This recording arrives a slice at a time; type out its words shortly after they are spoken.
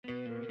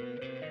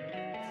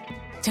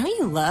Don't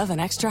you love an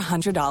extra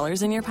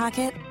 $100 in your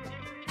pocket?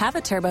 Have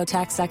a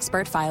TurboTax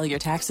expert file your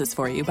taxes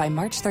for you by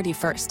March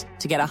 31st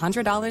to get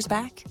 $100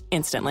 back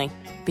instantly.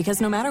 Because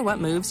no matter what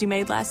moves you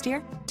made last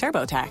year,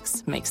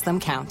 TurboTax makes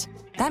them count.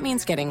 That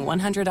means getting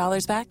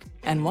 $100 back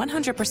and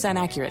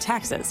 100% accurate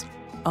taxes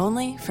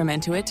only from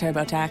Intuit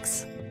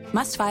TurboTax.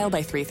 Must file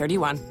by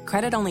 3/31.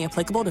 Credit only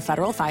applicable to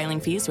federal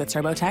filing fees with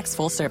TurboTax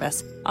full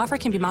service. Offer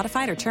can be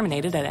modified or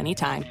terminated at any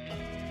time.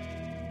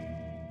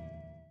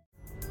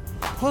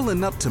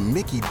 Pulling up to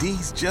Mickey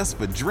D's just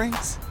for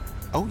drinks?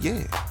 Oh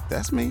yeah,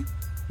 that's me.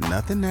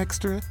 Nothing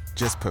extra,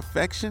 just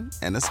perfection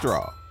and a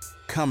straw.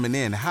 Coming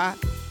in hot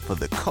for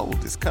the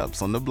coldest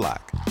cups on the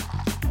block.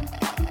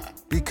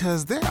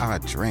 Because there are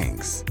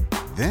drinks.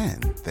 Then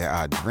there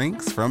are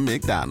drinks from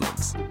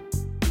McDonald's.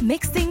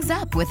 Mix things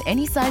up with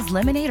any size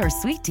lemonade or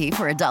sweet tea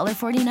for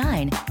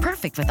 $1.49.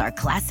 Perfect with our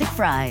classic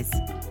fries.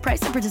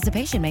 Price and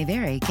participation may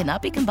vary.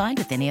 Cannot be combined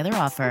with any other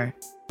offer.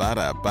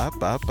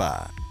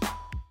 Ba-da-ba-ba-ba.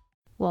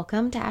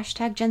 Welcome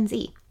to Gen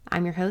Z.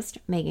 I'm your host,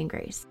 Megan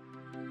Grace.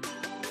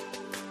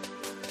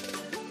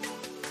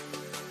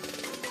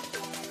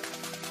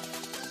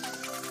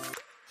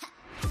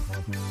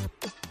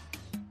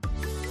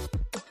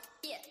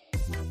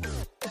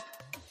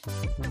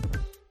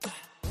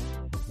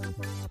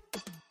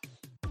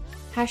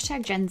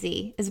 Gen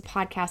Z is a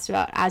podcast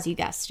about, as you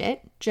guessed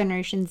it,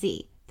 Generation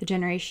Z, the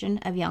generation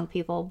of young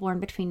people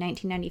born between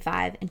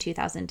 1995 and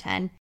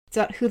 2010. It's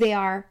about who they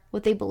are,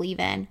 what they believe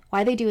in,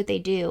 why they do what they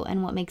do,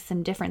 and what makes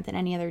them different than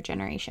any other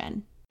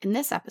generation. In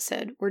this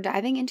episode, we're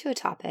diving into a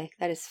topic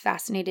that has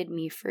fascinated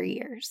me for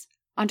years: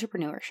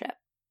 entrepreneurship.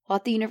 While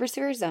at the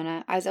University of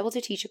Arizona, I was able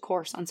to teach a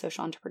course on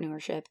social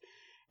entrepreneurship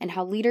and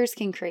how leaders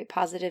can create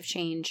positive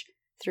change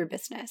through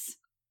business.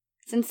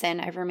 Since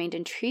then, I've remained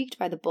intrigued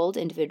by the bold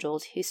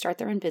individuals who start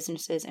their own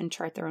businesses and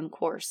chart their own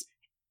course.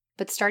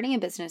 But starting a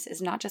business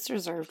is not just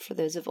reserved for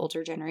those of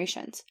older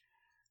generations.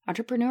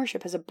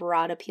 Entrepreneurship has a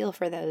broad appeal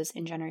for those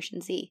in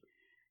Generation Z.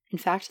 In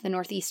fact, the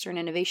Northeastern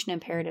Innovation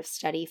Imperative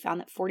study found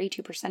that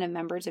 42% of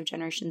members of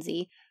Generation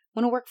Z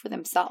want to work for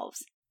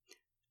themselves.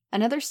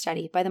 Another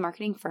study by the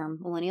marketing firm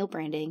Millennial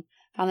Branding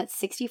found that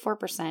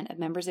 64% of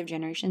members of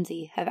Generation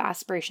Z have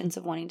aspirations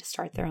of wanting to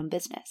start their own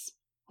business,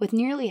 with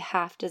nearly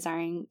half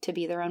desiring to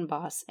be their own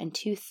boss and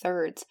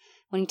 2/3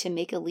 wanting to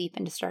make a leap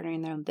into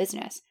starting their own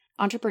business.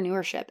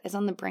 Entrepreneurship is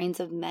on the brains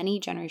of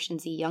many Generation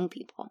Z young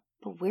people.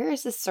 But where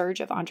is this surge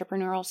of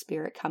entrepreneurial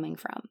spirit coming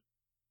from?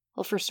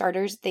 Well, for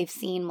starters, they've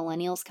seen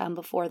millennials come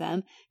before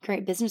them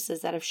create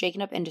businesses that have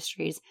shaken up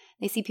industries.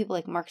 They see people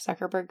like Mark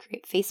Zuckerberg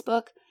create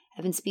Facebook,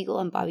 Evan Spiegel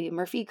and Bobby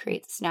Murphy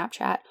create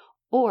Snapchat,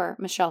 or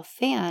Michelle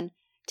Phan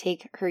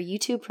take her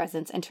YouTube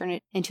presence and turn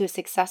it into a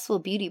successful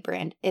beauty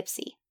brand,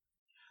 Ipsy.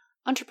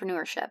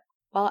 Entrepreneurship,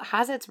 while it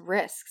has its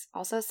risks,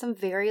 also has some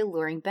very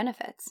alluring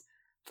benefits: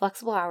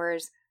 flexible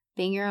hours,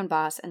 being your own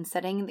boss, and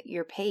setting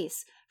your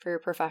pace for your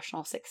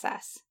professional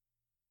success.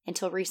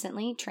 Until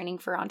recently, training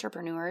for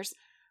entrepreneurs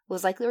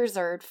was likely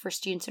reserved for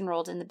students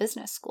enrolled in the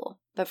business school.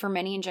 But for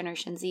many in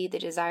Generation Z, they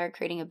desire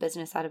creating a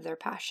business out of their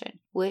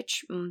passion,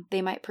 which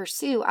they might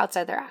pursue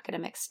outside their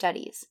academic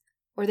studies.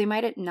 Or they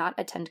might not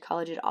attend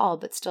college at all,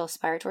 but still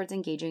aspire towards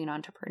engaging in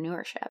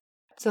entrepreneurship.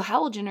 So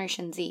how will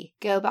Generation Z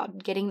go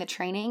about getting the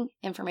training,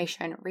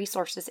 information,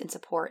 resources, and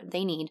support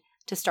they need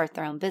to start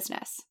their own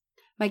business?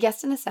 My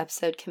guest in this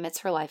episode commits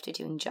her life to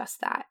doing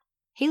just that.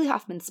 Haley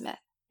Hoffman Smith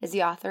is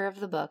the author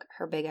of the book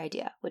Her Big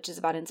Idea, which is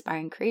about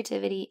inspiring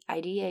creativity,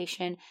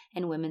 ideation,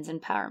 and women's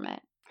empowerment.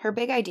 Her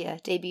Big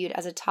Idea debuted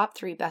as a top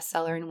 3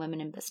 bestseller in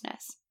women in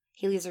business.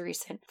 Haley is a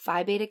recent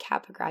Phi Beta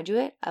Kappa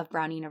graduate of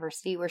Brown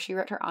University, where she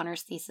wrote her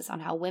honors thesis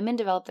on how women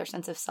develop their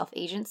sense of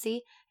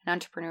self-agency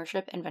and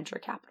entrepreneurship and venture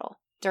capital.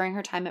 During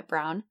her time at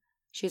Brown,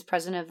 she was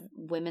president of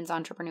Women's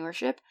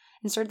Entrepreneurship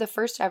and started the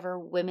first ever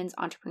Women's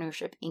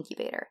Entrepreneurship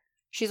Incubator.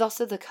 She's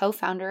also the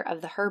co-founder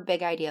of the Her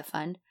Big Idea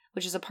Fund,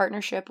 which is a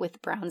partnership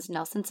with Brown's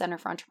Nelson Center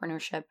for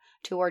Entrepreneurship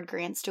to award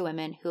grants to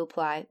women who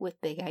apply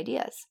with big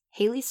ideas.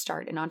 Haley's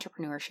start in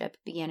entrepreneurship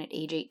began at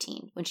age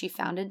 18 when she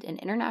founded an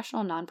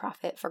international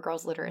nonprofit for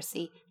girls'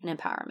 literacy and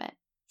empowerment.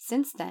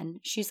 Since then,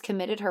 she's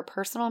committed her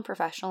personal and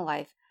professional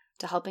life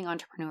to helping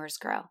entrepreneurs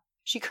grow.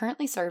 She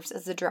currently serves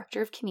as the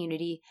Director of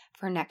Community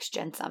for Next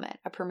Gen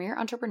Summit, a premier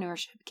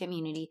entrepreneurship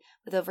community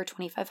with over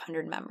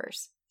 2,500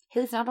 members.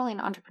 Haley's not only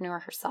an entrepreneur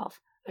herself,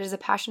 but has a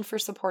passion for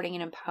supporting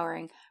and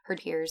empowering her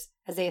peers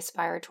as they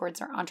aspire towards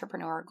their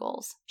entrepreneurial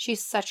goals.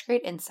 She's such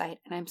great insight,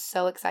 and I'm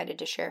so excited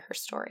to share her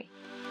story.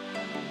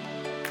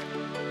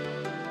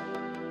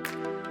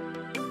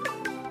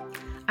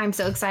 I'm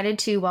so excited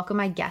to welcome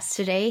my guest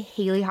today,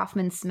 Haley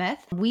Hoffman Smith.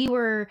 We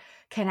were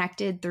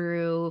connected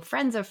through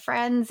friends of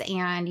friends,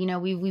 and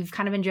we've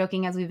kind of been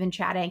joking as we've been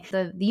chatting.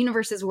 The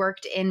universe has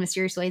worked in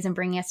mysterious ways in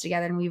bringing us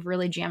together, and we've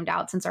really jammed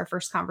out since our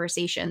first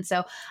conversation.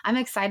 So I'm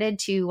excited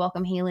to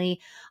welcome Haley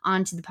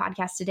onto the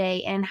podcast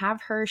today and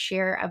have her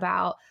share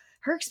about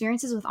her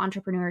experiences with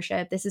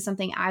entrepreneurship. This is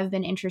something I've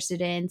been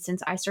interested in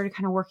since I started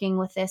kind of working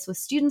with this with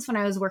students when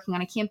I was working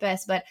on a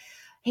campus, but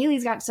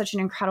Haley's got such an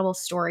incredible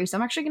story. So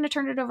I'm actually going to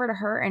turn it over to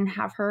her and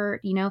have her,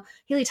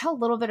 Haley, tell a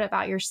little bit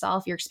about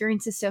yourself, your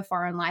experiences so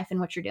far in life, and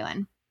what you're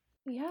doing.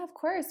 Yeah, of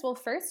course. Well,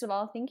 first of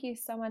all, thank you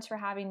so much for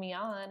having me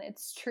on.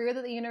 It's true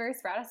that the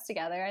universe brought us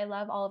together. I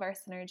love all of our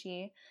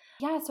synergy.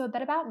 Yeah, so a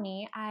bit about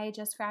me. I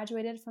just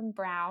graduated from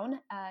Brown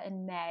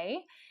in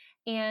May.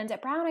 And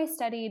at Brown, I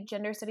studied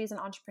gender studies and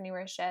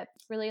entrepreneurship,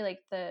 really like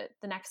the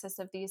nexus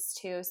of these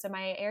two. So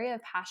my area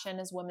of passion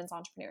is women's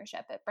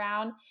entrepreneurship. At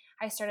Brown,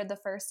 I started the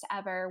first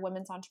ever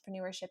women's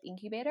entrepreneurship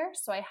incubator.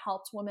 So I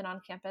helped women on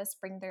campus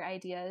bring their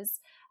ideas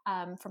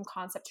from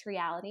concept to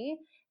reality.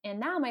 And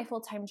now my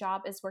full-time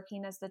job is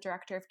working as the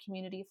director of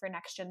community for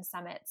Next Gen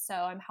Summit. So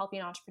I'm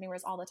helping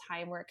entrepreneurs all the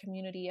time. We're a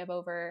community of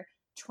over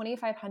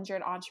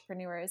 2,500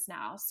 entrepreneurs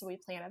now. So we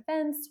plan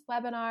events,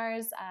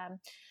 webinars.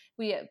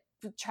 We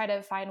try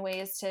to find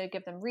ways to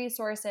give them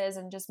resources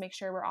and just make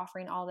sure we're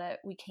offering all that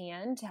we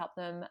can to help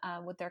them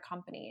with their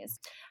companies.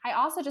 I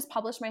also just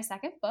published my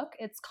second book.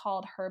 It's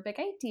called Her Big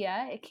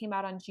Idea. It came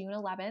out on June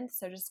 11th,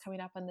 so just coming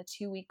up on the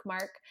 2-week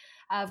mark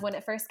of when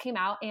it first came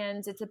out.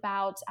 And it's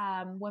about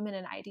women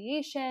in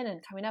ideation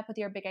and coming up with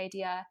your big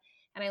idea.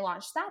 And I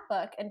launched that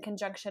book in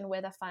conjunction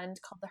with a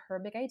fund called the Her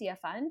Big Idea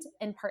Fund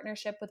in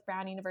partnership with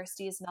Brown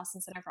University's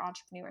Nelson Center for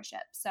Entrepreneurship.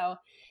 So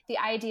the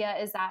idea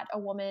is that a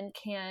woman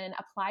can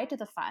apply to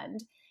the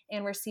fund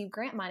and receive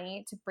grant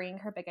money to bring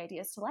her big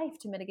ideas to life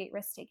to mitigate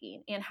risk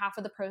taking. And half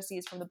of the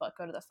proceeds from the book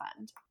go to the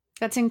fund.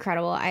 That's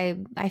incredible.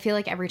 I feel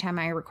like every time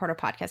I record a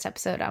podcast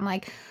episode, I'm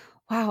like,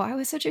 wow, I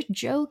was such a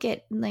joke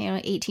at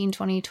 18,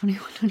 20,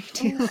 21,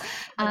 22.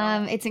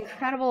 It's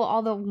incredible,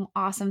 all the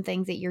awesome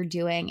things that you're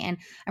doing. And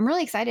I'm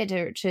really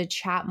excited to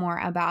chat more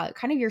about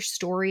kind of your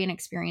story and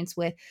experience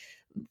with,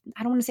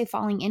 I don't want to say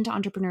falling into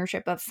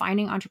entrepreneurship, but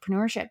finding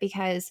entrepreneurship,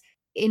 because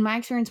in my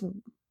experience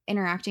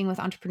interacting with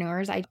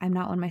entrepreneurs, I'm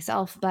not one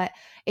myself, but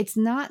it's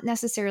not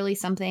necessarily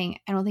something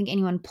I don't think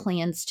anyone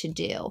plans to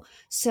do.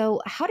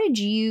 So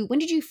when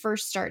did you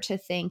first start to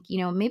think,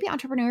 maybe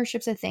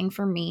entrepreneurship's a thing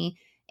for me?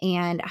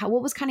 And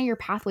what was kind of your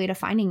pathway to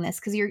finding this?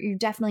 Because you're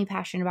definitely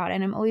passionate about it.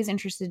 And I'm always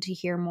interested to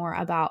hear more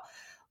about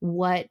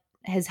what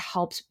has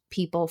helped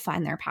people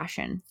find their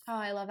passion. Oh,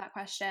 I love that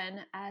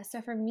question.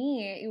 So for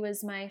me, it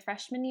was my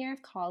freshman year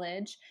of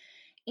college.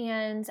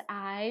 And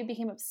I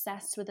became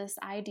obsessed with this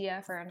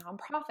idea for a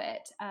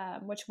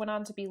nonprofit, which went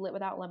on to be Lit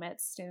Without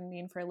Limits,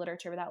 standing for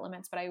Literature Without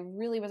Limits. But I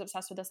really was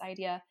obsessed with this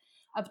idea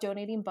of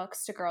donating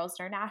books to girls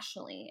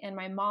internationally. And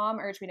my mom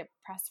urged me to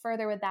press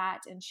further with that.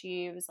 And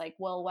she was like,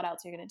 well, what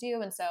else are you going to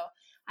do? And so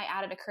I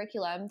added a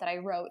curriculum that I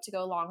wrote to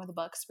go along with the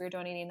books. We were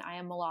donating I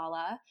Am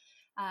Malala.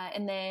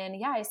 And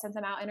then, I sent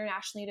them out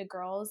internationally to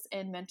girls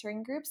in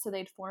mentoring groups. So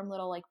they'd form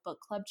little like book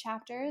club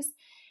chapters.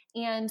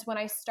 And when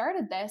I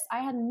started this,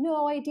 I had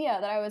no idea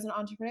that I was an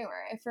entrepreneur.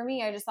 For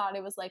me, I just thought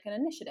it was like an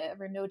initiative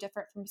or no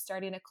different from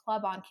starting a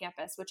club on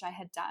campus, which I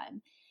had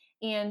done.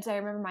 And I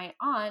remember my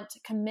aunt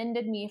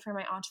commended me for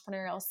my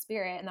entrepreneurial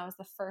spirit. And that was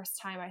the first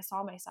time I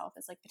saw myself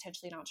as like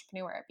potentially an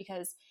entrepreneur,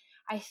 because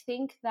I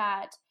think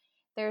that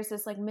there's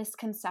this like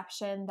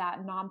misconception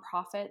that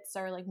nonprofits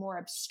are like more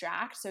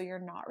abstract. So you're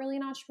not really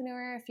an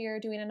entrepreneur if you're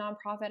doing a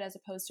nonprofit as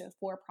opposed to a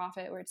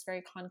for-profit where it's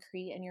very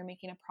concrete and you're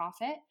making a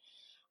profit.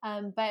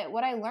 But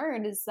what I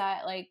learned is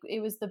that like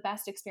it was the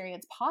best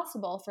experience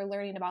possible for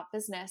learning about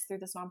business through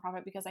this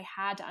nonprofit, because I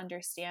had to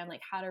understand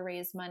like how to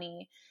raise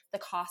money, the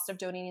cost of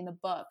donating the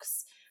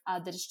books,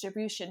 the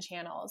distribution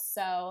channels.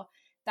 So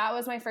that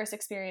was my first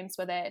experience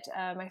with it.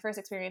 My first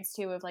experience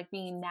too of like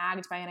being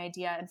nagged by an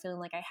idea and feeling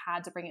like I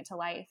had to bring it to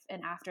life.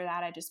 And after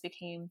that, I just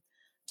became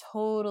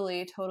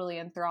totally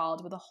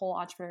enthralled with the whole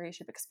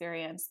entrepreneurship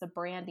experience, the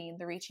branding,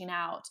 the reaching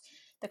out,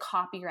 the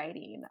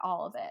copywriting,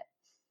 all of it.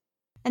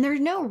 And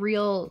there's no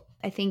real,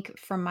 I think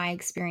from my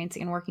experience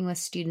in working with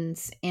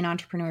students in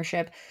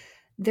entrepreneurship,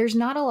 there's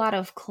not a lot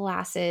of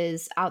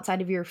classes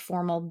outside of your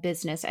formal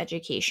business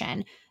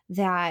education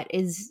that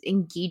is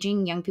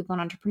engaging young people in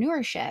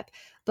entrepreneurship.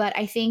 But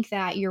I think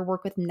that your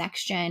work with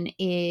NextGen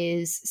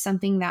is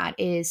something that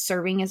is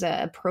serving as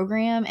a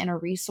program and a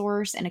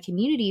resource and a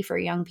community for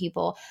young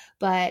people.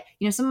 But,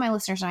 some of my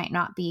listeners might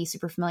not be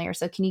super familiar.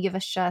 So can you give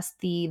us just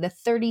the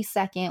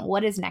 30-second,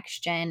 what is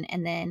NextGen?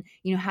 And then,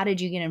 how did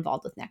you get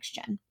involved with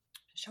NextGen?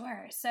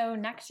 Sure. So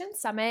Next Gen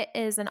Summit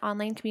is an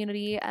online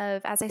community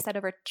of, as I said,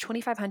 over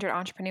 2,500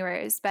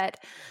 entrepreneurs. But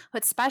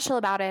what's special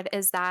about it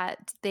is that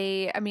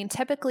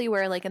typically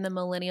we're like in the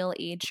millennial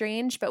age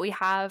range, but we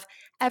have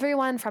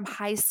everyone from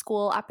high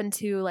school up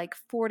into like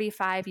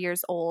 45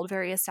 years old,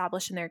 very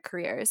established in their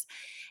careers.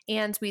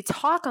 And we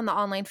talk on the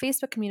online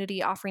Facebook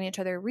community, offering each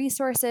other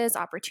resources,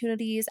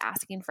 opportunities,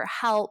 asking for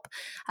help,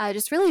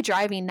 just really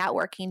driving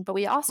networking. But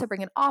we also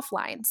bring it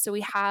offline. So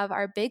we have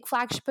our big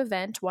flagship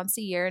event once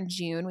a year in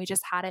June. We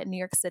just had it in New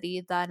York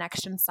City, the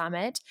Next Gen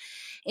Summit.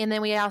 And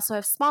then we also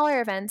have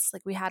smaller events,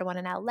 like we had one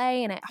in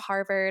LA and at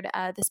Harvard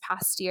this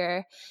past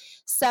year.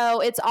 So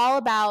it's all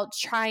about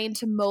trying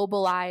to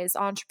mobilize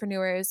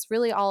entrepreneurs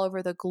really all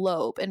over the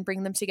globe and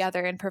bring them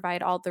together and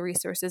provide all the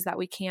resources that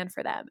we can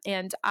for them.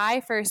 And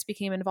I first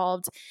became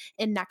involved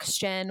in Next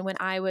Gen when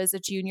I was a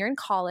junior in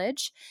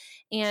college.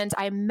 And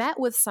I met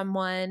with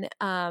someone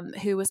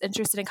who was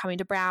interested in coming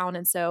to Brown.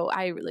 And so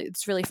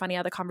it's really funny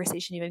how the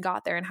conversation even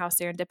got there and how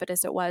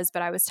serendipitous it was.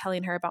 But I was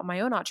telling her about my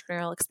own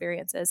entrepreneurial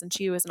experiences, and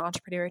she was an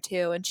entrepreneur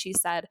too. And she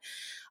said,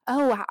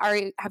 "Oh,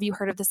 have you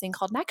heard of this thing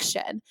called Next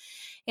Gen?"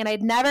 And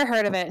I'd never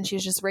heard of it. And she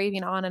was just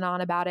raving on and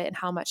on about it and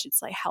how much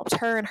it's like helped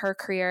her in her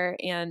career.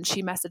 And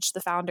she messaged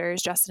the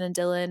founders, Justin and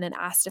Dylan, and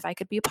asked if I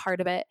could be a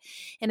part of it.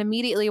 And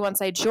immediately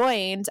once I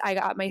joined, I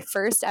got my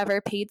first ever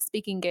paid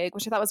speaking gig,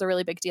 which I thought was a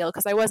really big deal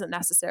because I wasn't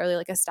necessarily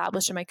like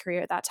established in my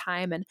career at that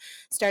time, and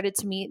started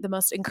to meet the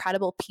most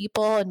incredible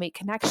people and make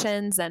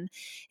connections. And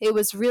it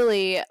was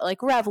really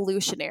like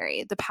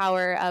revolutionary, the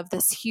power of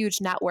this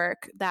huge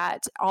network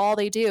that all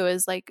they do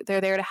is like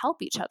they're there to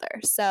help each other.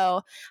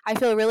 So I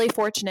feel really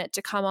fortunate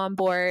to come on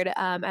board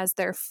as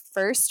their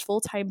first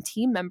full-time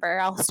team member.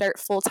 I'll start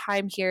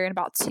full-time here in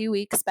about 2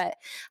 weeks, but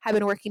I've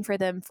been working for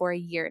them for a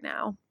year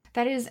now.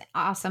 That is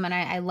awesome. And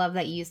I love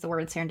that you use the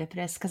word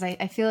serendipitous, because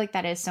I feel like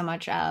that is so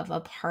much of a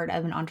part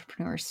of an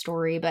entrepreneur's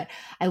story. But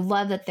I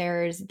love that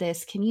there's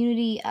this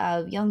community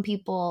of young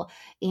people,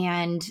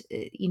 and,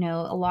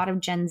 a lot of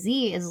Gen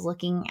Z is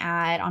looking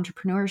at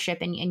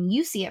entrepreneurship, and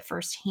you see it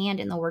firsthand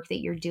in the work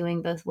that you're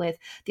doing, both with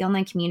the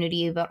online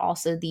community, but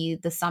also the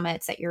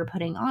summits that you're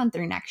putting on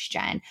through Next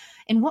Gen.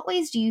 In what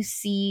ways do you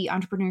see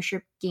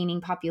entrepreneurship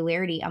gaining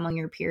popularity among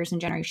your peers in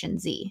Generation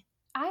Z?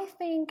 I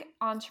think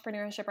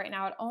entrepreneurship right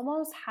now, it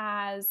almost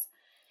has,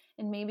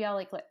 and maybe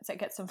I'll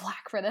get some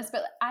flack for this,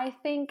 but I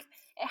think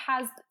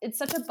it's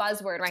such a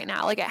buzzword right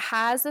now. Like it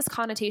has this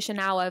connotation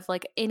now of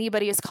like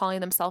anybody is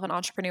calling themselves an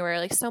entrepreneur,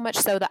 like so much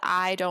so that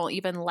I don't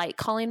even like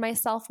calling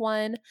myself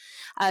one,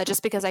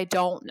 just because I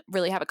don't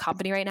really have a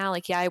company right now.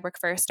 Like, yeah, I work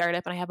for a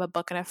startup and I have a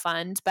book and a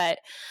fund, but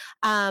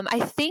I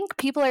think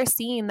people are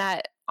seeing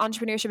that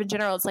entrepreneurship in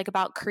general, it's like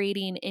about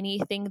creating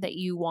anything that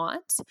you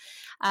want.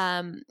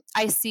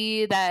 I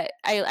see that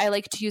I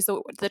like to use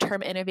the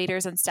term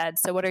innovators instead.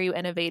 So what are you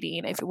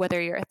innovating?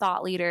 Whether you're a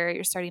thought leader,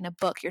 you're starting a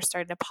book, you're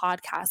starting a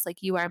podcast like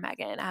you are,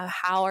 Megan,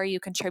 how are you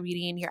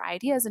contributing your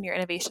ideas and your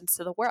innovations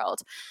to the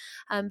world?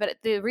 But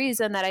the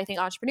reason that I think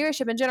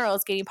entrepreneurship in general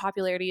is gaining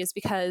popularity is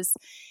because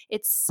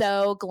it's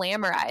so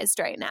glamorized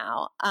right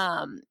now.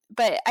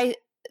 But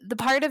the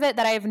part of it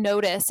that I've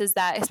noticed is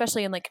that,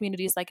 especially in like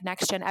communities like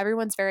Next Gen,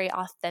 everyone's very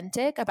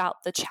authentic about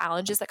the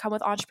challenges that come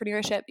with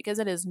entrepreneurship, because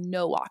it is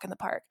no walk in the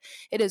park.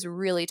 It is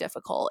really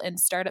difficult, and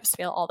startups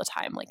fail all the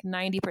time. Like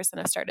 90%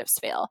 of startups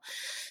fail.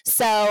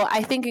 So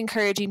I think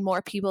encouraging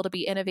more people to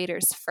be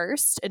innovators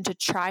first and to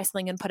try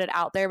something and put it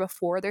out there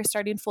before they're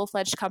starting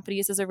full-fledged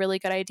companies is a really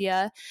good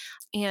idea.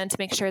 And to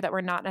make sure that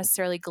we're not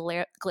necessarily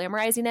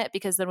glamorizing it,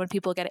 because then when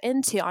people get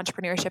into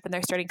entrepreneurship and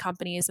they're starting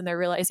companies and they're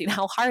realizing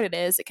how hard it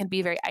is, it can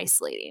be very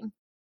isolating.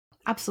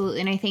 Absolutely.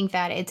 And I think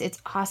that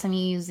it's awesome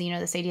you use,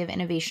 this idea of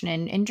innovation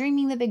and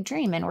dreaming the big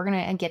dream. And we're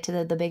going to get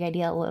to the big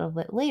idea a little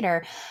bit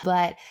later.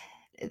 But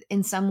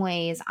in some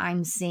ways,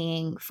 I'm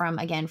seeing from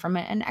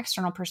an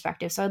external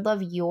perspective. So I'd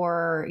love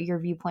your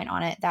viewpoint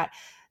on it, that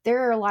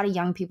there are a lot of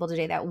young people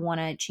today that want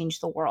to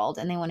change the world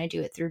and they want to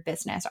do it through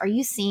business. Are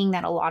you seeing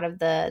that a lot of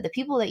the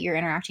people that you're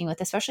interacting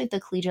with, especially at the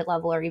collegiate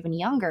level or even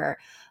younger,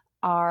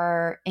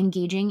 are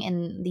engaging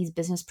in these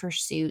business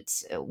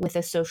pursuits with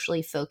a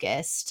socially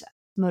focused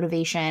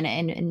motivation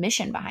and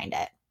mission behind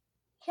it?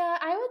 Yeah,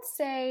 I would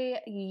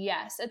say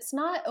yes. It's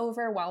not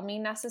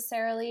overwhelming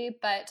necessarily,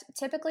 but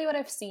typically what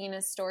I've seen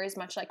is stories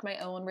much like my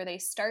own, where they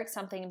start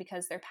something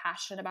because they're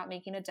passionate about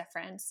making a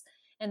difference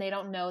and they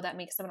don't know that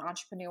makes them an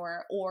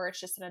entrepreneur, or it's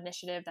just an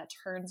initiative that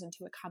turns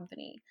into a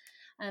company.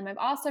 I've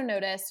also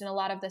noticed, and a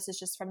lot of this is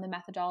just from the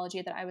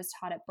methodology that I was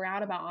taught at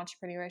Brown about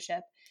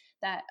entrepreneurship,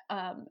 that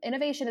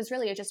innovation is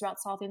really just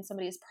about solving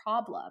somebody's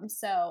problem.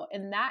 So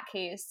in that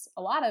case,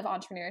 a lot of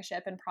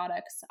entrepreneurship and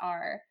products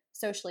are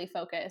socially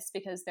focused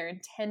because they're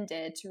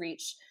intended to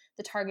reach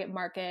the target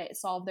market,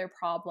 solve their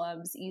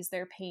problems, ease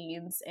their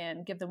pains,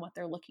 and give them what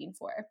they're looking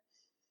for.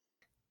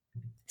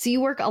 So you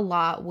work a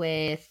lot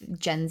with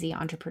Gen Z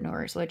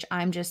entrepreneurs, which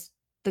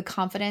the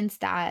confidence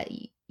that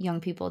young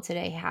people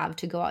today have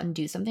to go out and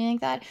do something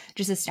like that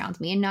just astounds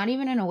me. And not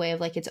even in a way of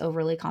like it's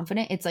overly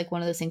confident. It's like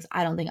one of those things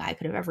I don't think I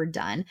could have ever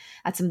done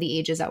at some of the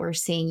ages that we're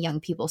seeing young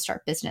people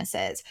start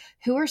businesses.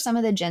 Who are some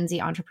of the Gen Z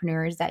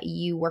entrepreneurs that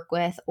you work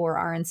with or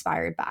are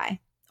inspired by,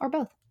 or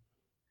both?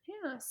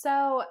 Yeah.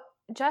 So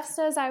just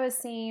as I was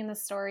seeing the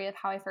story of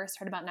how I first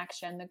heard about Next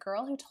Gen, the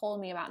girl who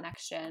told me about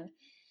Next Gen,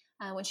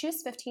 when she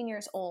was 15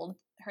 years old,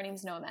 her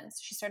name's Noah Mintz.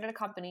 She started a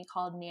company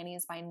called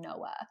Nannies by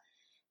Noah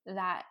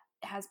that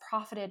has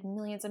profited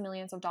millions and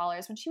millions of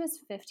dollars when she was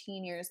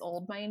 15 years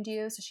old, mind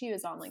you. So she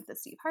was on like the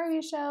Steve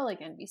Harvey show,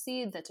 like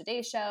NBC, the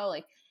Today Show,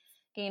 like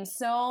gained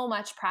so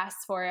much press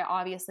for it.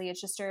 Obviously,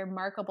 it's just a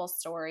remarkable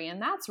story.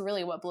 And that's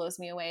really what blows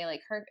me away.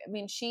 Like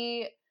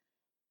she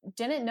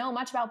didn't know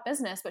much about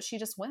business, but she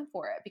just went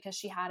for it because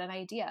she had an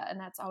idea, and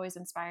that's always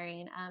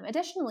inspiring.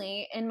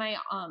 Additionally, in my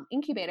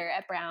incubator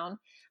at Brown,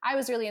 I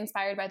was really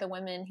inspired by the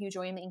women who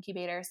joined the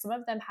incubator. Some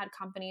of them had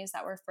companies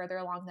that were further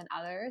along than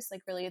others.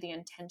 Like really the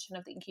intention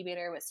of the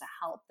incubator was to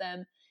help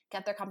them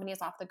get their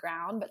companies off the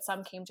ground, but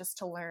some came just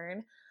to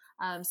learn.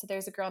 So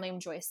there's a girl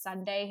named Joyce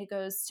Sunday who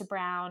goes to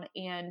Brown,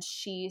 and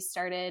she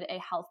started a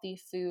healthy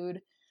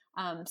food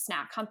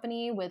snack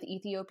company with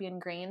Ethiopian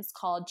grains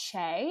called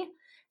Che.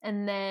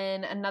 And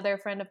then another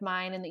friend of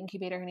mine in the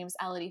incubator, her name is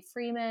Elodie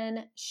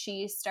Freeman.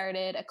 She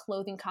started a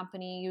clothing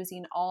company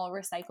using all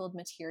recycled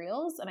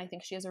materials. And I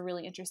think she has a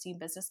really interesting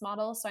business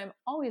model. So I'm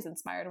always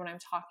inspired when I'm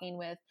talking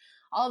with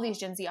all of these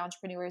Gen Z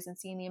entrepreneurs and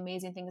seeing the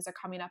amazing things they're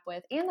coming up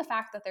with, and the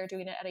fact that they're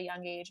doing it at a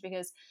young age,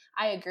 because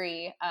I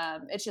agree.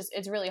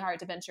 It's really hard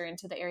to venture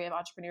into the area of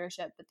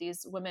entrepreneurship, but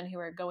these women who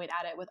are going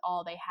at it with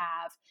all they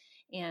have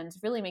and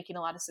really making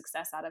a lot of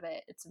success out of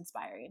it, it's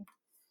inspiring.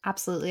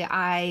 Absolutely.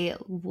 I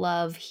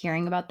love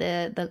hearing about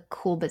the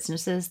cool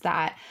businesses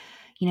that,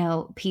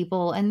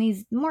 people and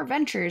these more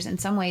ventures in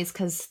some ways,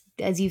 because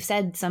as you've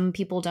said, some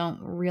people don't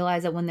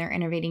realize that when they're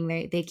innovating,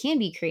 they can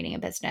be creating a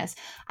business.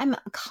 I'm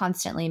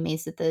constantly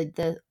amazed at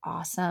the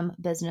awesome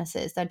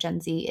businesses that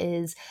Gen Z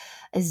is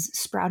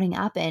sprouting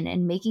up in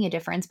and making a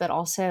difference, but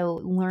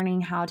also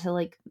learning how to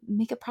like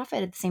make a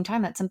profit at the same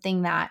time. That's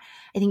something that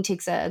I think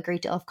takes a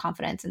great deal of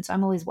confidence. And so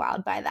I'm always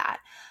wowed by that.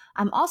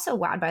 I'm also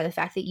wowed by the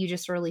fact that you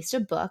just released a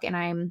book, and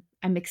I'm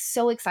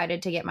so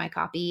excited to get my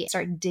copy,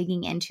 start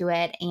digging into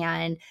it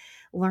and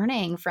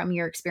learning from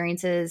your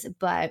experiences.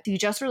 But you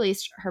just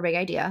released Her Big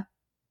Idea.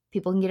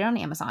 People can get it on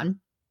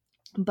Amazon.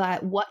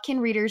 But what can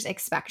readers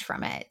expect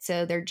from it?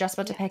 So they're just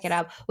about to pick it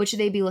up. What should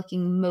they be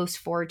looking most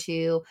forward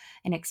to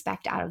and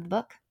expect out of the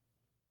book?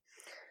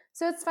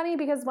 So it's funny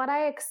because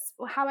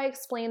how I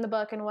explain the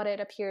book and what it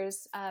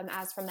appears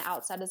as from the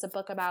outset is a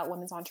book about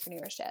women's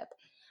entrepreneurship.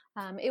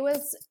 It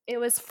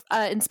was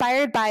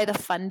inspired by the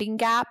funding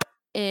gap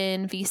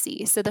in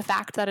VC. So the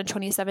fact that in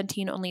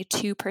 2017, only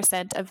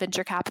 2% of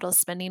venture capital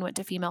spending went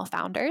to female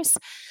founders.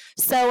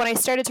 So when I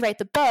started to write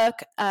the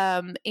book,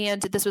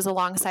 and this was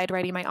alongside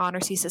writing my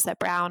honors thesis at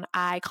Brown,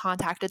 I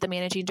contacted the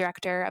managing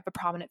director of a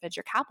prominent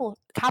venture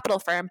capital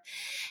firm.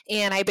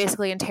 And I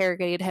basically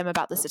interrogated him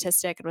about the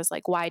statistic and was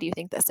like, why do you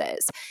think this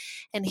is?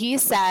 And he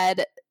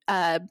said,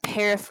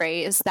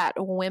 paraphrase, that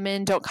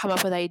women don't come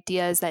up with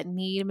ideas that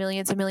need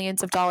millions and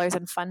millions of dollars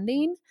in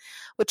funding,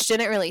 which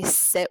didn't really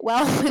sit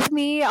well with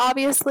me,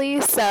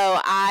 obviously. So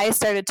I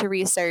started to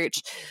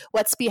research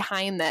what's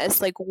behind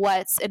this, like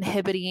what's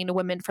inhibiting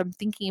women from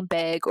thinking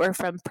big or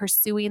from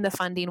pursuing the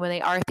funding when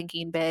they are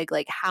thinking big,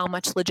 like how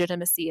much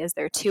legitimacy is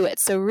there to it.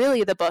 So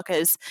really the book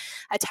is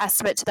a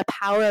testament to the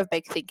power of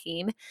big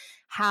thinking,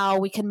 how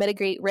we can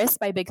mitigate risk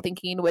by big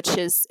thinking, which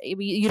is,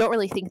 you don't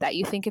really think that.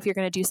 You think if you're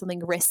going to do something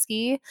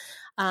risky,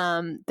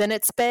 then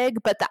it's big.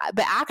 But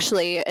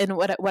actually, and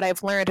what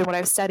I've learned and what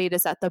I've studied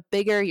is that the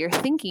bigger you're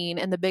thinking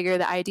and the bigger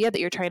the idea that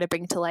you're trying to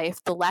bring to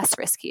life, the less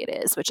risky it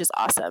is, which is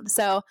awesome.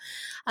 So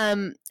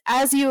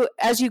as you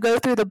go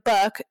through the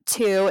book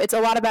too, it's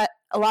a lot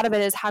of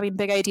it is having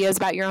big ideas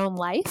about your own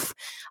life,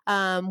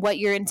 what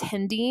you're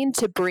intending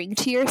to bring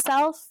to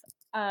yourself.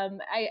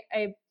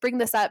 I bring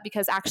this up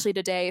because actually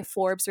today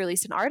Forbes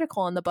released an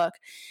article in the book,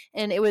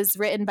 and it was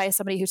written by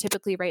somebody who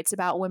typically writes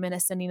about women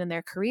ascending in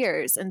their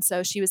careers. And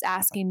so she was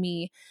asking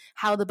me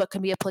how the book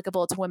can be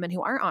applicable to women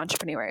who aren't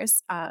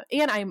entrepreneurs.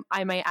 And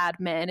I might add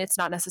men. It's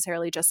not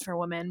necessarily just for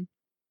women.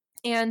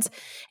 And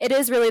it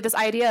is really this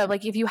idea of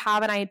like, if you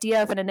have an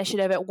idea of an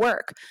initiative at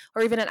work,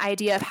 or even an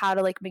idea of how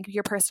to like make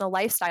your personal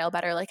lifestyle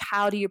better, like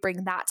how do you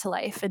bring that to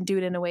life and do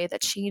it in a way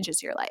that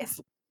changes your life?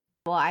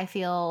 Well, I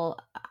feel,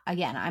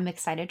 again, I'm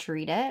excited to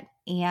read it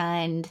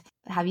and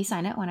have you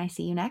sign it when I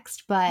see you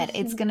next. But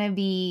it's going to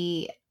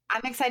be,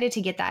 I'm excited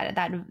to get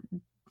that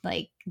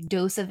like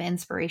dose of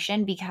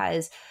inspiration,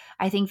 because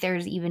I think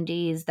there's even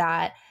days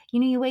that,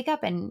 you wake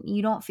up and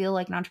you don't feel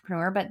like an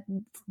entrepreneur, but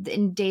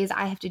in days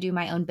I have to do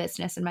my own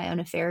business and my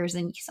own affairs.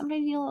 And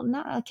sometimes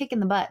not a kick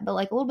in the butt, but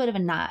like a little bit of a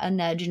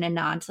nudge and a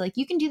nod to like,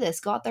 you can do this,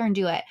 go out there and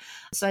do it.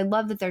 So I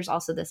love that there's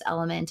also this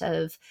element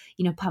of,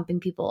 pumping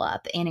people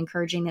up and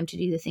encouraging them to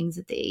do the things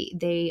that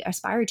they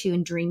aspire to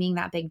and dreaming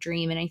that big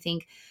dream. And I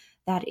think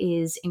that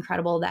is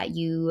incredible that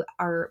you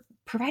are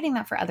providing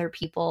that for other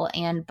people,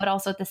 but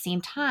also at the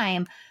same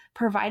time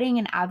providing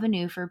an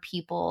avenue for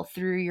people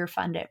through your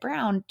fund at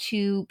Brown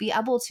to be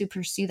able to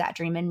pursue that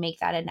dream and make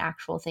that an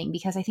actual thing.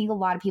 Because I think a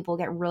lot of people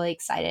get really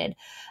excited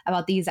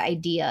about these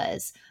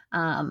ideas,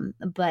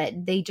 but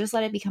they just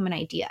let it become an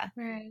idea.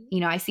 Right.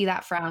 I see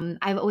that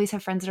I've always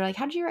had friends that are like,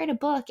 how did you write a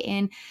book?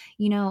 And,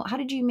 how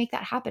did you make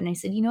that happen? And I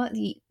said,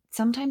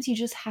 sometimes you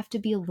just have to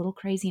be a little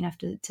crazy enough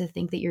to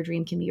think that your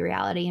dream can be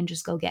reality and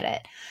just go get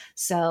it.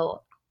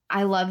 So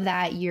I love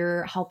that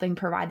you're helping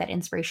provide that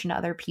inspiration to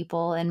other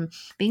people, and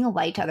being a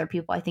light to other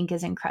people, I think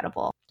is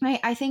incredible.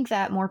 I think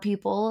that more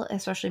people,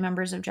 especially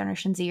members of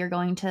Generation Z, are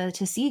going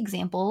to see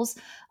examples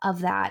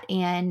of that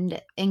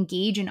and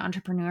engage in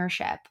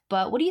entrepreneurship.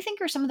 But what do you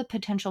think are some of the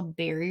potential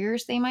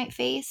barriers they might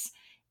face?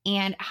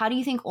 And how do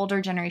you think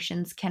older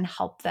generations can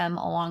help them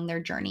along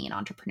their journey in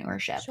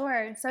entrepreneurship?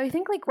 Sure. So I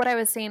think like what I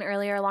was saying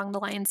earlier along the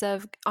lines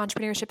of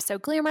entrepreneurship so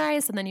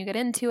glamorized and then you get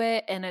into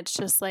it and it's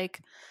just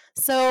like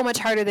so much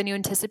harder than you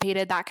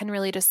anticipated, that can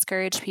really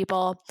discourage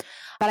people.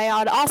 But I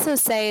would also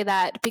say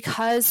that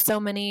because so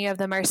many of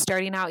them are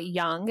starting out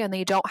young and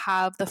they don't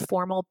have the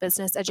formal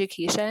business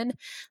education,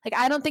 like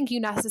I don't think you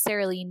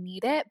necessarily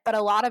need it, but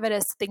a lot of it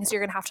is things you're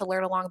going to have to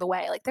learn along the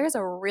way. Like there's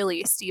a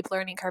really steep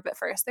learning curve at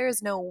first. There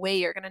is no way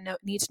you're going to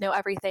need to know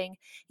everything.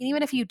 And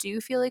even if you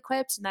do feel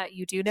equipped and that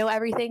you do know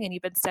everything and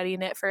you've been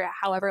studying it for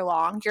however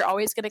long, you're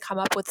always going to come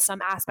up with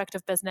some aspect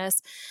of business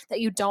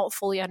that you don't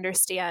fully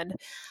understand.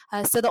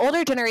 So the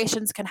older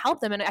generations can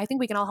help them. And I think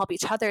we can all help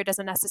each other. It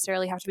doesn't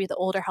necessarily have to be the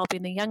older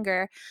helping the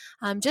younger.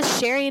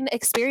 Just sharing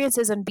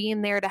experiences and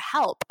being there to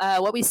help.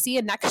 What we see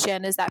in Next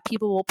Gen is that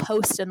people will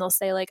post and they'll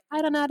say like,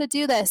 I don't know how to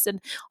do this. And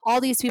all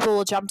these people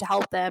will jump to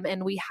help them.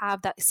 And we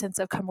have that sense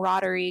of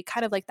camaraderie,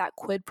 kind of like that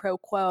quid pro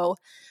quo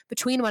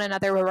between one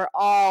another where we're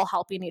all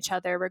helping each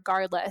other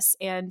regardless.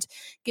 And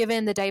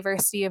given the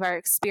diversity of our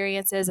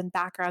experiences and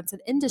backgrounds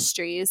and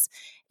industries,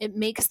 it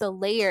makes the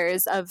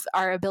layers of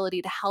our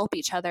ability to help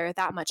each other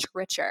that much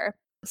richer.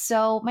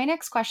 So my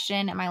next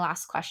question and my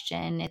last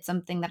question, it's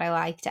something that I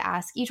like to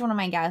ask each one of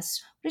my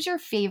guests. What is your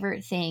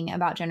favorite thing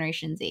about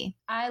Generation Z?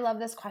 I love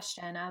this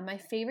question. My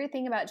favorite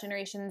thing about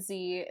Generation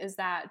Z is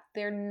that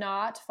they're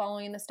not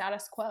following the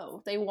status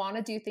quo. They want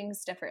to do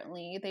things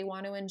differently. They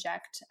want to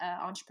inject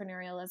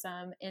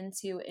entrepreneurialism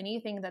into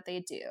anything that they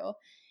do.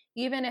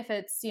 Even if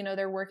it's,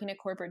 they're working a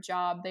corporate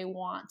job, they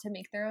want to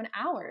make their own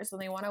hours and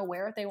they want to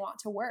wear what they want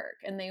to work.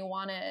 And they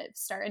want to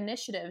start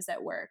initiatives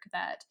at work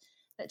that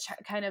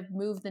kind of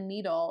move the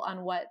needle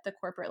on what the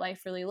corporate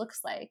life really looks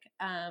like.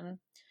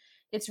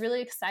 It's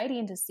really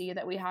exciting to see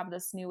that we have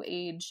this new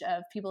age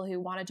of people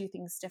who want to do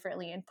things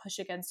differently and push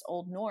against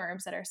old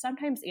norms that are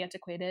sometimes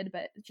antiquated,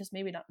 but just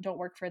maybe don't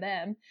work for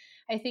them.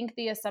 I think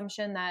the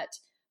assumption that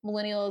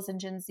millennials and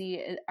Gen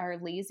Z are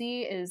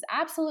lazy is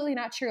absolutely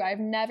not true. I've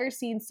never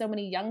seen so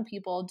many young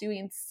people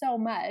doing so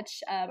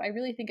much. I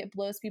really think it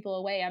blows people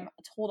away. I'm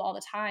told all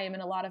the time,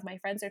 and a lot of my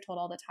friends are told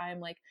all the time,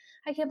 like,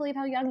 I can't believe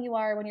how young you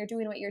are when you're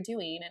doing what you're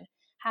doing. And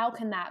how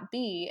can that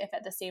be if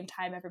at the same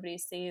time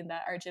everybody's saying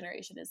that our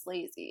generation is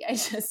lazy?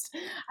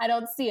 I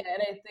don't see it.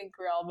 I think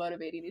we're all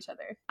motivating each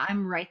other.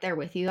 I'm right there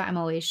with you. I'm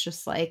always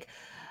just like,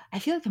 I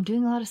feel like I'm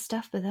doing a lot of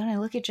stuff, but then I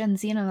look at Gen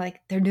Z and I'm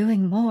like, they're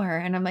doing more.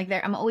 And I'm like,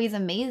 I'm always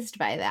amazed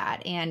by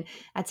that. And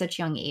at such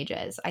young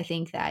ages, I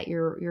think that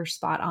you're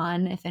spot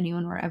on. If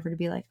anyone were ever to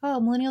be like, oh,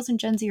 millennials and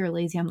Gen Z are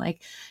lazy, I'm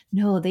like,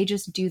 no, they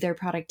just do their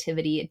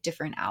productivity at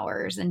different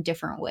hours and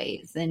different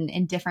ways and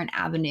in different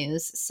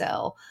avenues.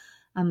 So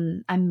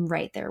I'm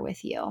right there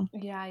with you.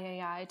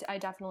 Yeah. I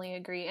definitely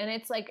agree. And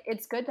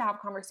it's good to have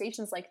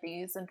conversations like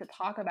these and to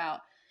talk about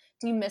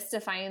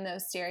demystifying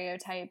those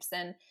stereotypes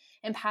and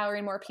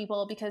empowering more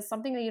people, because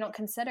something that you don't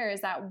consider is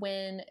that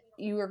when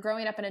you are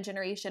growing up in a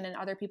generation and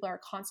other people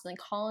are constantly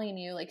calling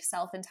you like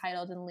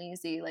self-entitled and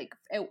lazy,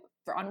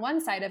 on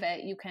one side of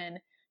it, you can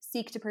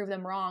seek to prove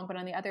them wrong, but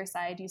on the other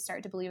side, you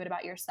start to believe it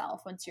about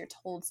yourself once you're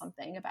told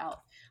something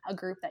about a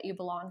group that you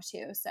belong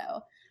to.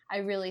 So I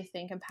really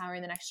think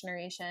empowering the next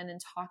generation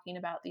and talking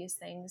about these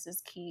things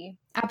is key.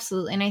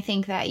 Absolutely. And I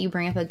think that you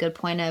bring up a good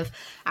point of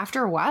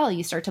after a while,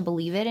 you start to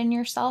believe it in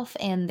yourself.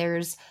 And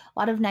there's a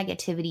lot of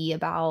negativity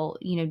about,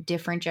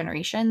 different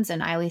generations.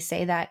 And I always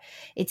say that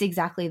it's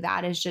exactly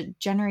that, is just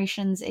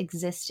generations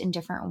exist in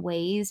different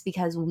ways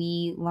because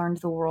we learned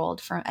the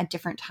world at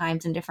different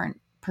times and different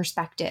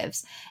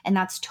perspectives, and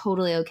that's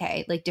totally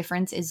okay. Like,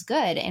 difference is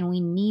good and we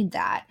need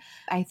that.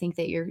 I think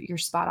that you're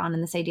spot on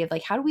in this idea of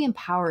like, how do we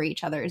empower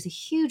each other is a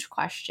huge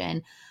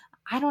question.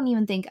 I don't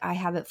even think I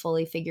have it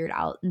fully figured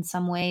out in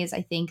some ways.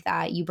 I think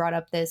that you brought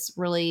up this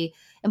really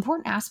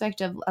important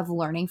aspect of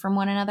learning from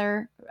one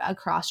another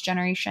across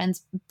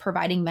generations,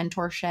 providing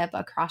mentorship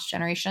across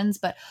generations,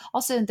 but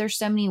also there's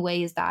so many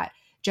ways that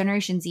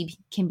Generation Z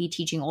can be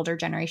teaching older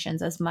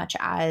generations as much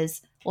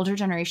as older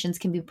generations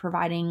can be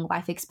providing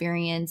life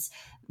experience,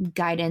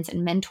 guidance,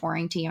 and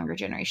mentoring to younger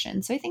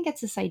generations. So I think it's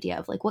this idea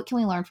of like, what can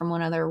we learn from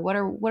one another? What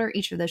are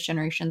each of those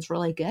generations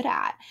really good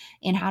at?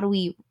 And how do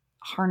we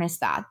harness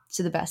that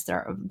to the best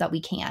that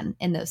we can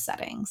in those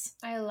settings?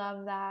 I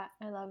love that.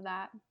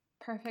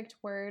 Perfect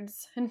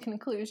words in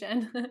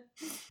conclusion.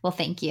 Well,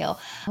 thank you.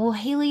 Well,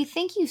 Haley,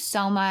 thank you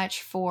so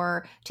much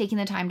for taking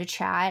the time to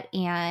chat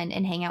and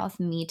hang out with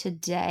me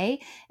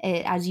today.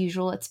 As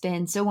usual, it's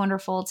been so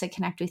wonderful to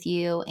connect with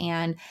you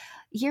and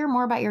hear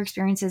more about your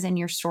experiences and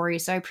your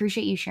stories. So I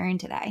appreciate you sharing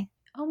today.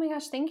 Oh my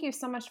gosh, thank you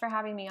so much for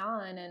having me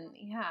on. And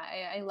yeah,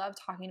 I love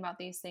talking about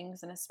these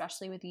things, and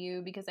especially with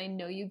you because I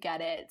know you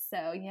get it.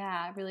 So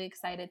yeah, really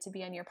excited to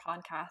be on your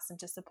podcast and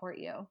to support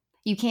you.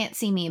 You can't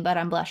see me, but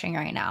I'm blushing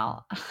right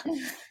now.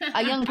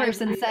 A young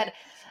person said,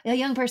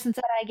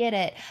 I get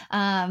it.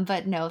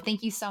 But no,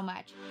 thank you so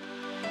much.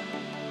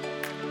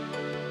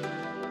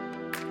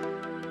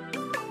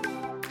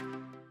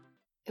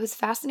 It was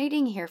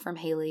fascinating to hear from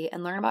Haley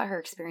and learn about her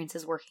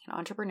experiences working in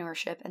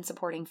entrepreneurship and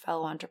supporting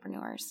fellow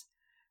entrepreneurs.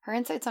 Her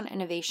insights on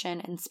innovation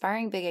and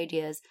inspiring big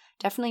ideas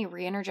definitely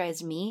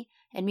re-energized me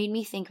and made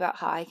me think about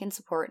how I can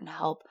support and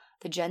help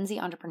the Gen Z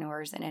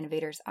entrepreneurs and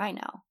innovators I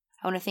know.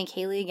 I want to thank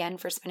Haley again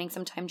for spending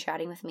some time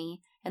chatting with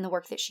me and the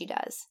work that she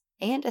does.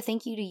 And a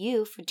thank you to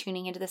you for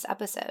tuning into this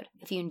episode.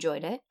 If you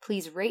enjoyed it,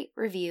 please rate,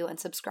 review, and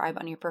subscribe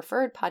on your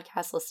preferred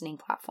podcast listening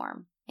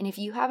platform. And if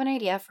you have an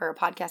idea for a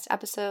podcast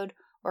episode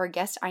or a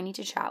guest I need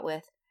to chat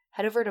with,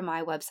 head over to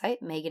my website,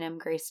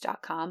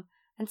 meganmgrace.com,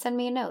 and send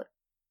me a note.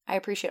 I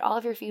appreciate all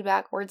of your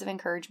feedback, words of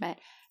encouragement,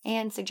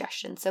 and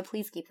suggestions, so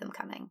please keep them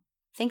coming.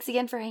 Thanks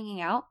again for hanging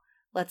out.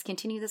 Let's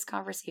continue this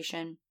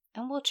conversation,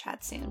 and we'll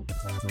chat soon.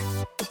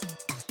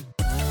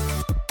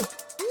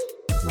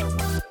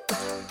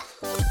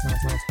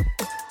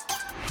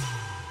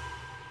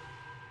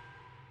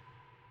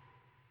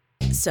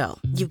 So,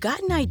 you've got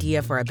an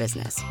idea for a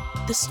business,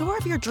 the store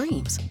of your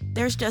dreams.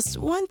 There's just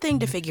one thing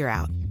to figure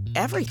out: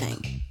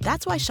 everything.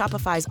 That's why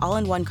Shopify's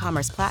all-in-one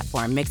commerce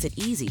platform makes it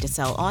easy to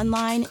sell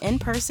online, in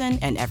person,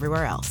 and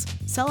everywhere else.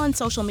 Sell on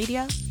social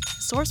media,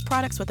 source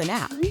products with an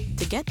app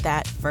to get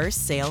that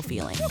first sale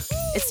feeling.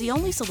 It's the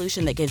only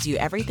solution that gives you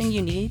everything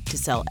you need to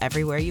sell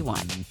everywhere you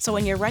want. So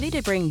when you're ready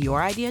to bring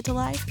your idea to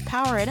life,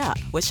 power it up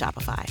with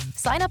Shopify.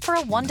 Sign up for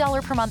a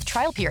 $1 per month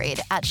trial period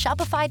at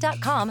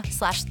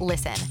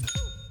shopify.com/listen.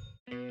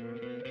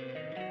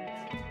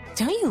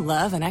 Don't you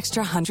love an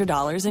extra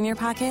 $100 in your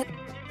pocket?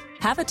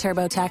 Have a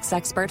TurboTax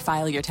expert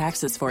file your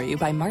taxes for you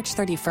by March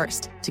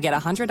 31st to get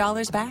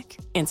 $100 back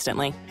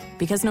instantly.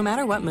 Because no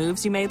matter what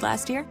moves you made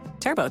last year,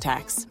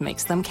 TurboTax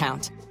makes them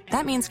count.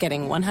 That means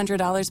getting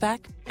 $100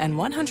 back and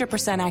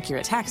 100%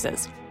 accurate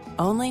taxes,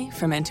 only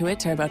from Intuit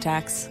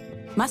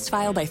TurboTax. Must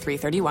file by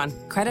 3/31.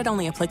 Credit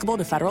only applicable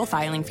to federal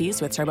filing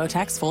fees with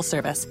TurboTax full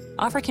service.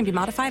 Offer can be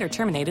modified or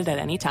terminated at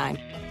any time.